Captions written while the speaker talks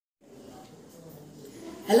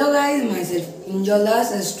Hello guys, myself Kinjal,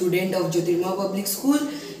 a student of Jyotirma Public School.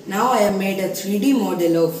 Now I have made a 3D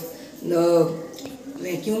model of the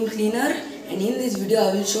vacuum cleaner, and in this video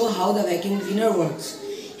I will show how the vacuum cleaner works.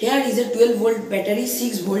 Here is a 12 volt battery,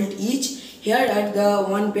 6 volt each. Here are the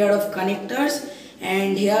one pair of connectors,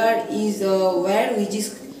 and here is a wire which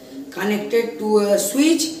is connected to a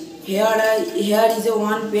switch. Here is a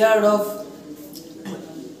one pair of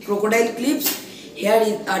crocodile clips.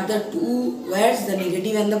 Here are the two wires, the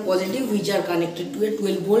negative and the positive, which are connected to a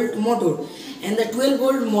 12 volt motor, and the 12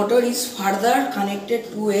 volt motor is further connected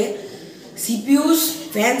to a CPU's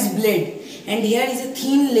fans blade, and here is a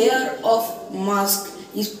thin layer of mask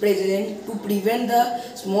is present to prevent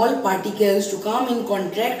the small particles to come in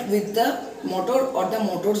contact with the motor or the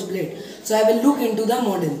motor's blade. So I will look into the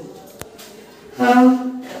model.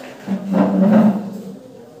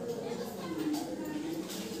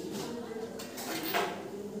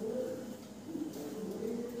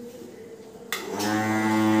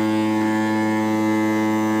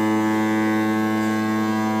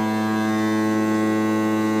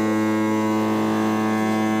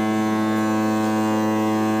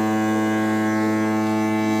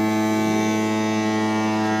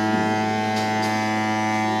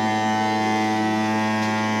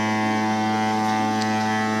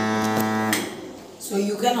 So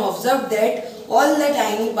you can observe that all the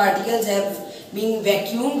tiny particles have been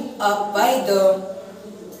vacuumed up by the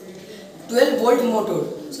 12 volt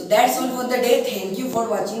motor. So that's all for the day. Thank you for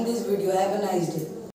watching this video. Have a nice day.